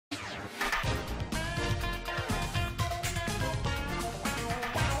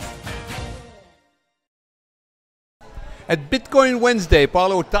At Bitcoin Wednesday,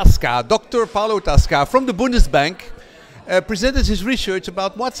 Paolo Tasca, Dr. Paolo Tasca from the Bundesbank, presented his research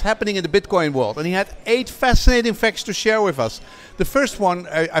about what's happening in the Bitcoin world. And he had 8 fascinating facts to share with us. The first one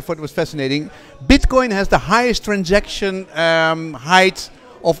I thought was fascinating. Bitcoin has the highest transaction height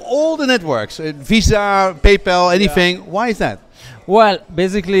of all the networks. Visa, PayPal, anything. Yeah. Why is that? Well,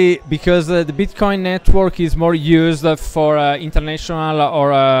 basically because the Bitcoin network is more used for international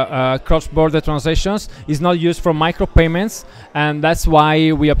or cross-border transactions. It's not used for micropayments, and that's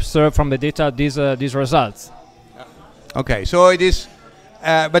why we observe from the data these results. Okay, so it is,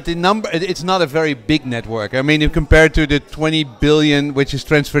 but the number, it's not a very big network. I mean, if compared to the 20 billion which is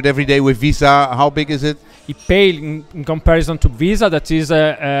transferred every day with Visa, how big is it? It paid in comparison to Visa, that is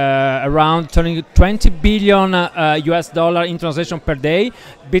around turning 20 billion US dollar in transaction per day.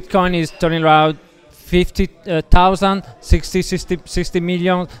 Bitcoin is turning around 50,000, 60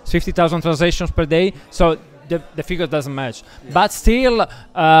 million, 50,000 transactions per day. So the figure doesn't match. Yeah. But still,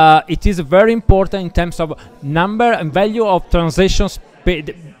 it is very important in terms of number and value of transactions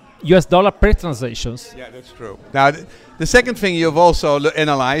paid. US dollar per transactions. Yeah, that's true. Now, the second thing you've also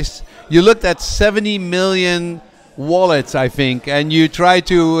analyzed, you looked at 70 million wallets, I think, and you tried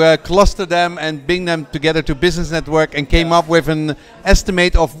to cluster them and bring them together to business network and came up with an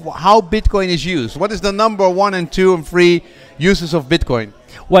estimate of how Bitcoin is used. What is the number 1 and 2 and 3 uses of Bitcoin?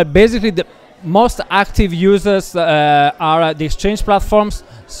 Well, basically the most active users are the exchange platforms.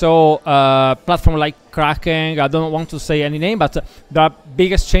 So platform like Kraken, I don't want to say any name, but there are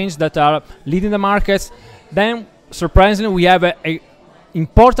big exchanges that are leading the markets. Then surprisingly, we have a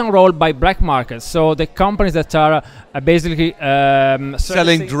important role by black markets. So the companies that are basically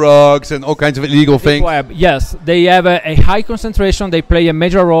selling drugs and all kinds of illegal things. Yes, they have a high concentration. They play a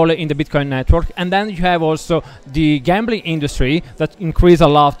major role in the Bitcoin network. And then you have also the gambling industry that increased a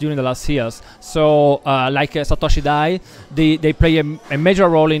lot during the last years. So like Satoshi Dai, they play a major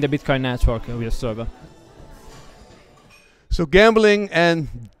role in the Bitcoin network, we observe. So gambling and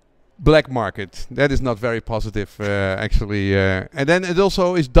black market, that is not very positive actually, and then it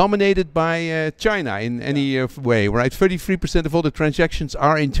also is dominated by China in any way, right? 33% of all the transactions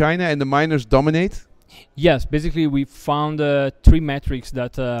are in China and the miners dominate. Yes, basically we found 3 metrics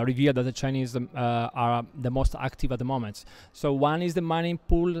that reveal that the Chinese are the most active at the moment. So one is the mining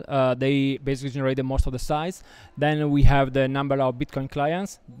pool, they basically generate the most of the size. Then we have the number of Bitcoin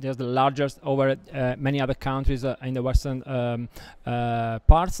clients, they're the largest over many other countries in the western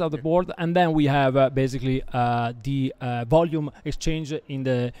parts of the world. And then we have basically the volume exchange in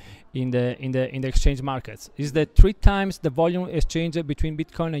the exchange markets. Is that 3 times the volume exchange between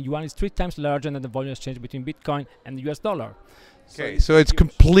Bitcoin and yuan is 3 times larger than the volume exchange between Bitcoin and the US dollar. Okay, so it's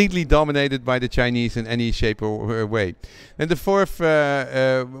completely dominated by the Chinese in any shape or way. And the fourth,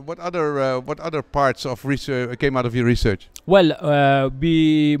 what other parts of research came out of your research? Well,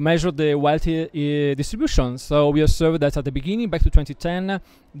 we measured the wealth distribution. So we observed that at the beginning, back to 2010,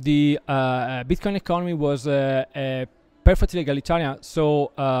 the Bitcoin economy was perfectly egalitarian,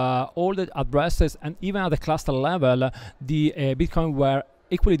 so all the addresses and even at the cluster level, the Bitcoin were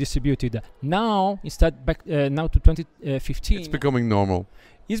equally distributed. Now, instead, back now to 2015, it's becoming normal.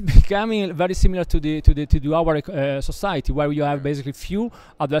 It's becoming very similar to our society, where you have basically few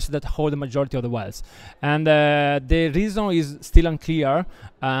addresses that hold the majority of the wealth, and the reason is still unclear,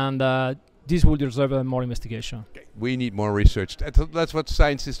 and this will deserve more investigation. Okay. We need more research. That's what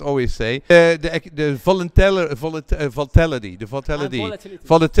scientists always say. The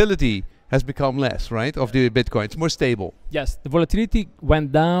volatility has become less, right, of the Bitcoin. It's more stable. Yes, the volatility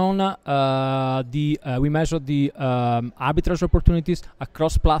went down. We measured the arbitrage opportunities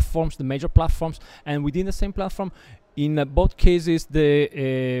across platforms, the major platforms, and within the same platform. In both cases,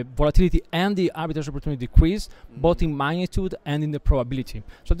 the volatility and the arbitrage opportunity decreased, both in magnitude and in the probability.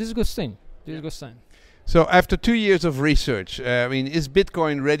 So this is a good thing. This is a good sign. So after 2 years of research, I mean, is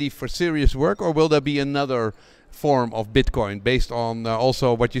Bitcoin ready for serious work, or will there be another form of Bitcoin based on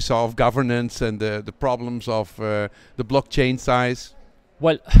also what you saw of governance and the problems of the blockchain size?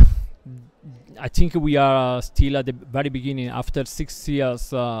 Well, I think we are still at the very beginning. After 6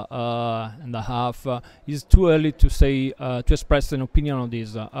 years and a half, it's too early to say to express an opinion on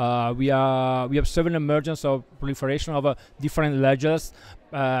this. We observe an emergence of proliferation of different ledgers,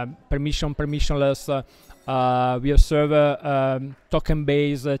 permissionless. We observe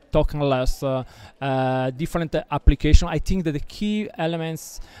token-based, tokenless, different application. I think that the key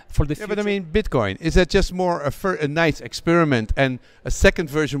elements for the future. But I mean, Bitcoin, is that just more a nice experiment, and a second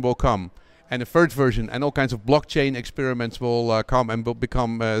version will come? And a third version and all kinds of blockchain experiments will come and will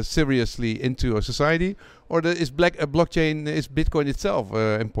become seriously into a society? Or is Bitcoin itself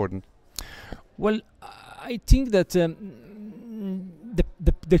important? Well, I think that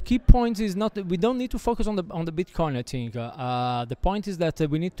the key point is not that we don't need to focus on the Bitcoin. I think the point is that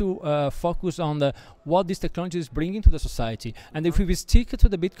we need to focus on what this technology is bringing to the society. And if we stick to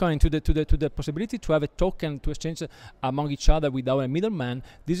the Bitcoin, to the possibility to have a token to exchange among each other without a middleman,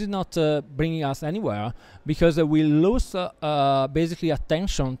 this is not bringing us anywhere, because we lose basically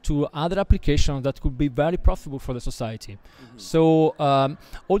attention to other applications that could be very profitable for the society. So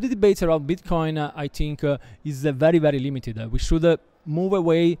all the debates around Bitcoin, I think, is very limited. We should move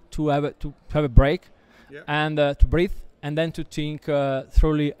away to have a break, and to breathe, and then to think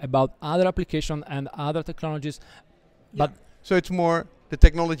thoroughly about other applications and other technologies. But so it's more the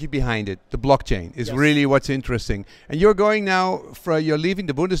technology behind it. The blockchain is really what's interesting. And you're going now, you're leaving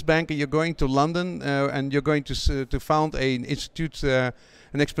the Bundesbank and you're going to London, and you're going to found an institute,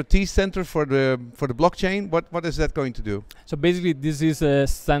 an expertise center for the blockchain. What is that going to do? So basically, this is a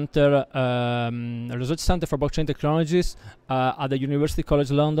center, a research center for blockchain technologies at the University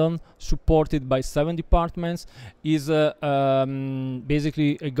College London, supported by 7 departments. Is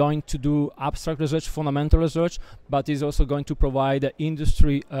basically going to do abstract research, fundamental research, but is also going to provide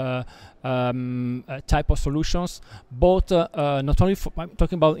industry type of solutions, both not only I'm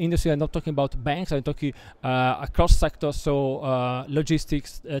talking about industry, I'm not talking about banks, I'm talking across sectors, so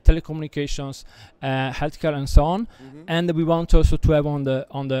logistics, telecommunications, healthcare, and so on. And we want also to have on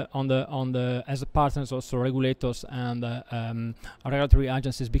the as partners also regulators and regulatory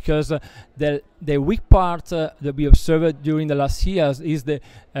agencies, because the weak part that we observed during the last years is the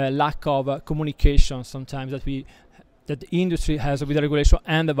lack of communication sometimes that the industry has with the regulation,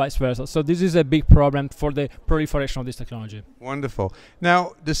 and the vice versa. So this is a big problem for the proliferation of this technology. Wonderful.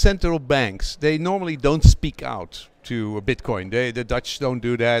 Now, the central banks, they normally don't speak out to Bitcoin. The Dutch don't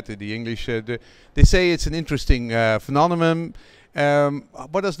do that. The English, they say it's an interesting phenomenon.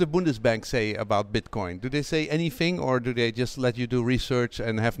 What does the Bundesbank say about Bitcoin? Do they say anything, or do they just let you do research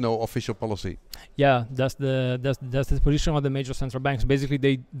and have no official policy? Yeah, that's the position of the major central banks. Basically,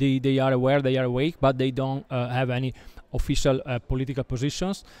 they are aware, they are awake, but they don't have any official political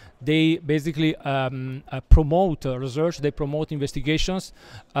positions. They basically promote research, they promote investigations.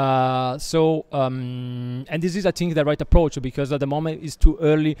 And this is, I think, the right approach, because at the moment it's too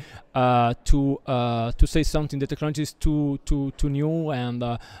early to say something. The technology is too new, and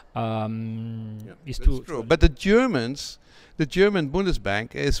it's too true. But the German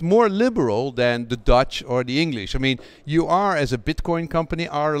Bundesbank is more liberal than the Dutch or the English. I mean, you are, as a Bitcoin company,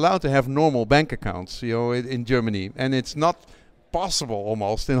 are allowed to have normal bank accounts, in Germany, and it's not possible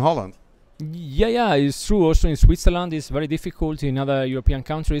almost in Holland. Yeah, it's true. Also in Switzerland, it's very difficult. In other European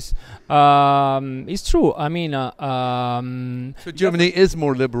countries, it's true. I mean, so Germany is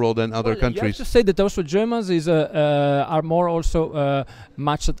more liberal than other countries. You have to say that also Germans are more also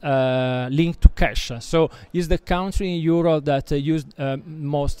much linked to cash. So it's the country in Europe that use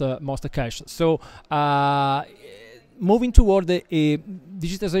most cash. So moving toward the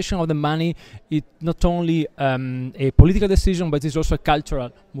digitization of the money, it's not only a political decision, but it's also a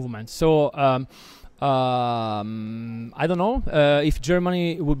cultural movement. So I don't know if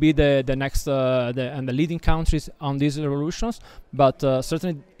Germany would be the next and the leading countries on these revolutions, but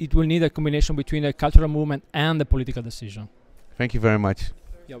certainly it will need a combination between a cultural movement and the political decision. Thank you very much.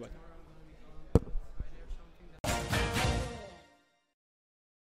 You're welcome.